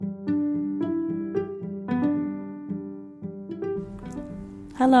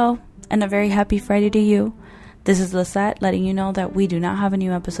hello, and a very happy Friday to you. This is Lisette letting you know that we do not have a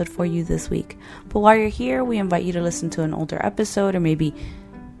new episode for you this week. But while you're here, we invite you to listen to an older episode or maybe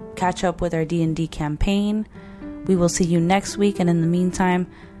catch up with our D&D campaign. We will see you next week, and in the meantime,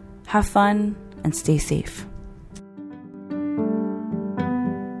 have fun and stay safe.